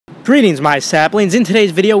Greetings, my saplings. In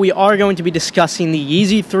today's video, we are going to be discussing the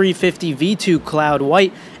Yeezy 350 V2 Cloud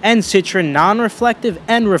White and Citrin non-reflective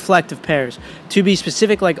and reflective pairs. To be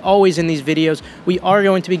specific, like always in these videos, we are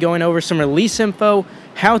going to be going over some release info,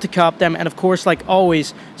 how to cop them, and of course, like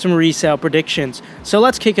always, some resale predictions. So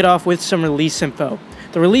let's kick it off with some release info.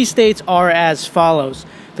 The release dates are as follows.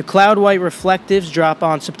 The Cloud White Reflectives drop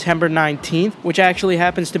on September 19th, which actually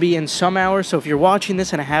happens to be in some hours, so if you're watching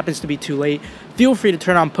this and it happens to be too late, feel free to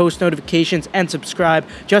turn on post notifications and subscribe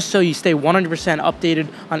just so you stay 100% updated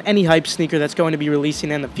on any hype sneaker that's going to be releasing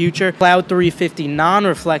in the future. Cloud 350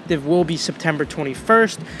 non-reflective will be September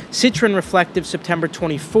 21st, Citrin reflective September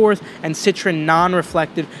 24th, and Citrin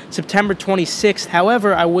non-reflective September 26th.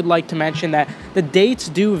 However, I would like to mention that the dates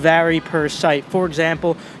do vary per site. For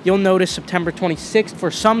example, you'll notice September 26th for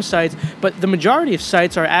some sites, but the majority of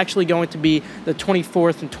sites are actually going to be the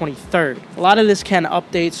 24th and 23rd. A lot of this can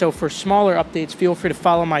update, so for smaller updates, feel free to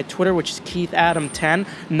follow my Twitter, which is KeithAdam10.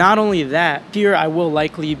 Not only that, here I will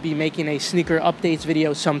likely be making a sneaker updates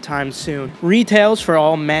video sometime soon. Retails for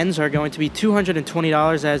all men's are going to be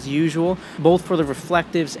 $220 as usual, both for the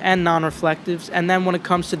reflectives and non-reflectives. And then when it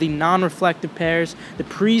comes to the non-reflective pairs, the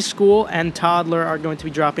preschool and toddler are going to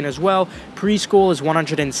be dropping as well. Preschool is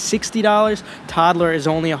 $160, toddler is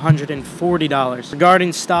only $140.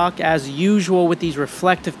 Regarding stock, as usual with these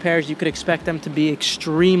reflective pairs, you could expect them to be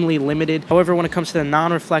extremely limited. However, when it comes to the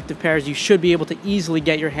non-reflective pairs, you should be able to easily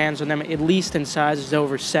get your hands on them, at least in sizes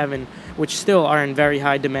over 7, which still are in very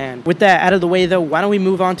high demand. With that out of the way though, why don't we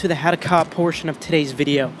move on to the how to cop portion of today's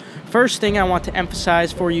video. First thing I want to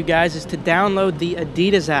emphasize for you guys is to download the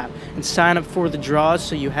Adidas app and sign up for the draws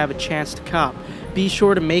so you have a chance to cop. Be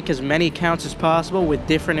sure to make as many accounts as possible with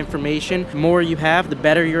different information. The more you have, the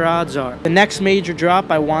better your odds are. The next major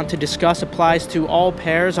drop I want to discuss applies to all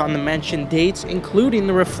pairs on the mentioned dates, including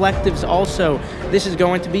the reflectives also. This is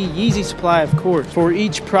going to be Yeezy supply, of course. For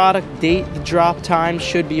each product date, the drop time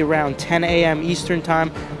should be around 10 a.m. Eastern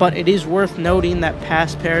time, but it is worth noting that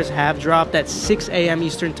past pairs have dropped at 6 a.m.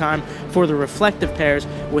 Eastern time for the reflective pairs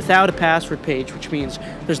without a password page, which means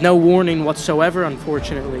there's no warning whatsoever,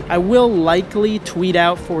 unfortunately. I will likely tweet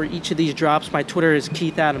out for each of these drops. My Twitter is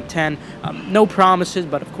KeithAdam10. No promises,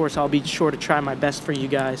 but of course I'll be sure to try my best for you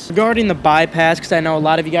guys. Regarding the bypass, because I know a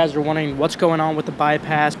lot of you guys are wondering what's going on with the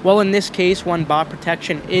bypass. Well, in this case, when bot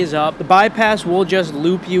protection is up, the bypass will just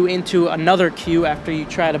loop you into another queue after you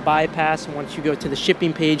try to bypass, and once you go to the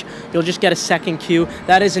shipping page, you'll just get a second queue.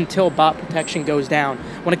 That is until bot protection goes down.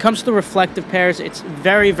 When it comes to the reflective pairs, it's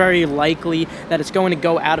very, very likely that it's going to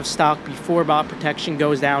go out of stock before bot protection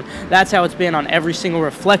goes down. That's how it's been on every single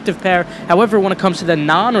reflective pair. However, when it comes to the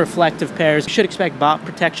non-reflective pairs, you should expect bot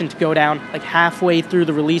protection to go down like halfway through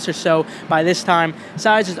the release or so. By this time,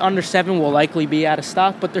 sizes under 7 will likely be out of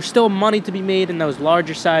stock, but there's still money to be made in those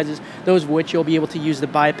larger sizes, those of which you'll be able to use the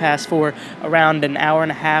bypass for around an hour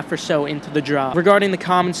and a half or so into the drop. Regarding the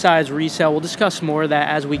common size resale, we'll discuss more of that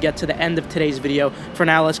as we get to the end of today's video. For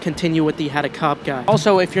now, let's continue with the how to cop guide.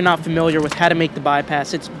 Also, if you're not familiar with how to make the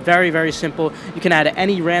bypass, it's very, very simple. You can add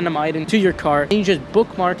any random item to your cart, and you just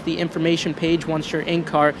bookmark the information page once you're in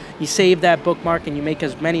cart. You save that bookmark and you make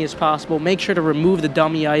as many as possible. Make sure to remove the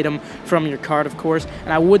dummy item from your cart, of course,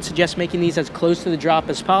 and I would suggest making these as close to the drop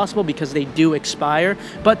as possible because they do expire,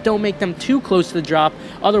 but don't make them too close to the drop.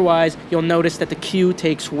 Otherwise, you'll notice that the queue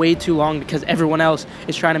takes way too long because everyone else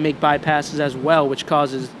is trying to make bypasses as well, which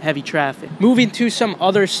causes heavy traffic. Moving to some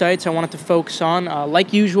other sites I wanted to focus on.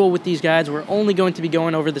 Like usual with these guides, we're only going to be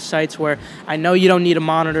going over the sites where I know you don't need a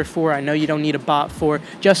monitor for, I know you don't need a bot for,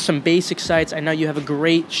 just some basic sites I know you have a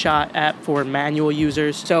great shot at for manual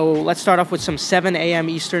users. So let's start off with some 7 a.m.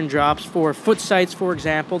 Eastern drops for foot sites, for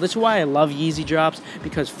example. This is why I love Yeezy drops,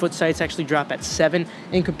 because foot sites actually drop at 7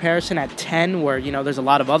 in comparison at 10, where, you know, there's a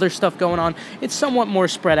lot of other stuff going on. It's somewhat more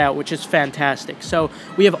spread out, which is fantastic. So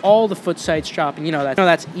we have all the foot sites dropping. You know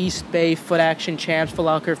that's East Bay, Foot Action, Champs, Foot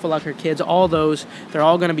Locker Kids, all those. They're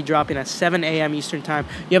all going to be dropping at 7 a.m. Eastern time.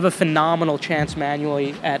 You have a phenomenal chance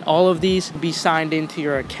manually at all of these. Be signed into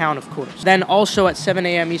your account, of course. Then also at 7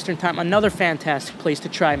 a.m. Eastern time, another fantastic place to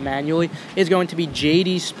try manually is going to be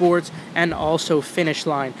JD Sports and also Finish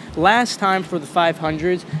Line. Last time for the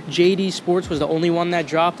 500s, JD Sports was the only one that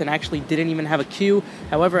dropped and actually didn't even have a queue.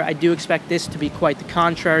 However, I do expect this to be quite the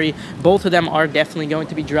contrary. Both of them are definitely going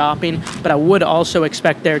to be dropping, but I would also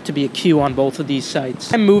expect there to be a queue on both of these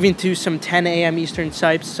sites. I'm moving to some 10 a.m. Eastern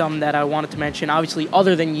sites, some that I wanted to mention. Obviously, obviously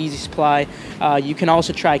other than Yeezy Supply. You can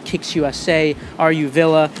also try Kicks USA, RU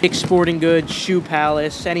Villa, Kicks Sporting Goods, Shoe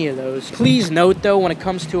Palace, any of those. Please note though, when it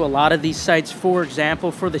comes to a lot of these sites, for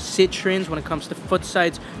example, for the Citrins, when it comes to foot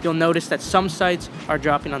sites, you'll notice that some sites are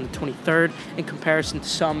dropping on the 23rd in comparison to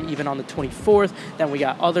some even on the 24th. Then we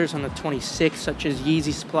got others on the 26th, such as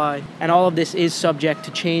Yeezy Supply. And all of this is subject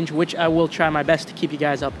to change, which I will try my best to keep you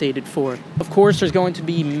guys updated for. Of course, there's going to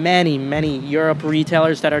be many Europe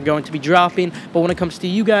retailers that are going to be dropping, but when it comes to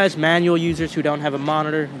you guys, manual users who don't have a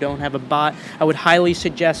monitor, who don't have a bot, I would highly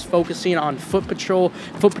suggest focusing on Foot Patrol.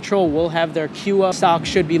 Foot Patrol will have their queue up. Stock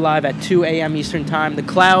should be live at 2 a.m. Eastern Time. The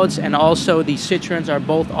Clouds and also the Citrins are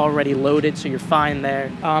both already loaded, so you're fine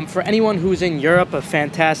there. For anyone who's in Europe, a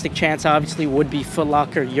fantastic chance obviously would be Foot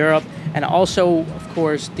Locker Europe, and also, of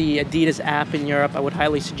course, the Adidas app in Europe. I would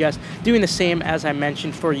highly suggest doing the same as I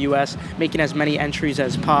mentioned for US, making as many entries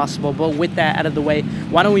as possible. But with that out of the way,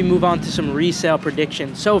 why don't we move on to some resale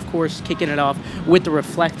predictions? So, of course, kicking it off with the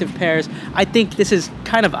reflective pairs. I think this is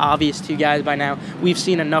kind of obvious to you guys by now. We've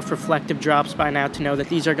seen enough reflective drops by now to know that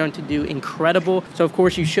these are going to do incredible. So, of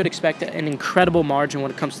course, you should expect an incredible margin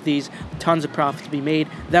when it comes to these. Tons of profit to be made.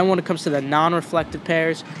 Then when it comes to the non-reflective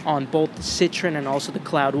pairs on both the Citrin and also the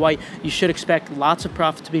Cloud White, you should expect lots of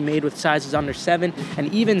profit to be made with sizes under 7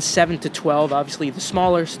 and even 7 to 12. Obviously, the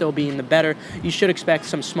smaller still being the better. You should expect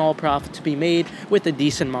some small profit to be made with a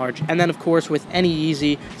decent margin. And then, of course, with any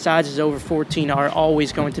Yeezy, sizes over 14 are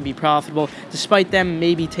always going to be profitable, despite them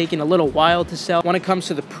maybe taking a little while to sell. When it comes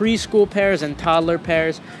to the preschool pairs and toddler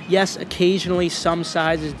pairs, yes, occasionally some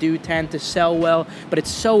sizes do tend to sell well, but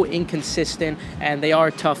it's so inconsistent and they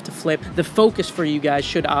are tough to flip. The focus for you guys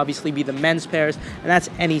should obviously be the men's pairs, and that's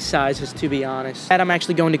any sizes, to be honest. And I'm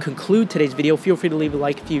actually going to conclude today's video. Feel free to leave a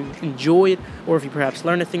like if you enjoyed or if you perhaps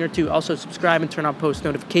learned a thing or two. Also, subscribe and turn on post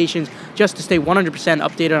notifications just to stay 100%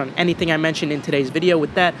 updated on anything I mentioned in today's video.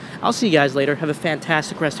 With that, I'll see you guys later. Have a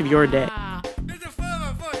fantastic rest of your day.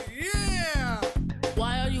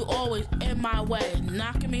 Why are you always in my way,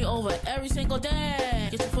 knocking me over every single day?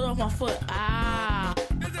 Get your foot off my foot. I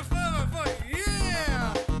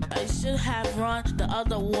should have run the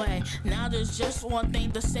other way. Now there's just one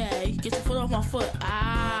thing to say. Get your foot off my foot.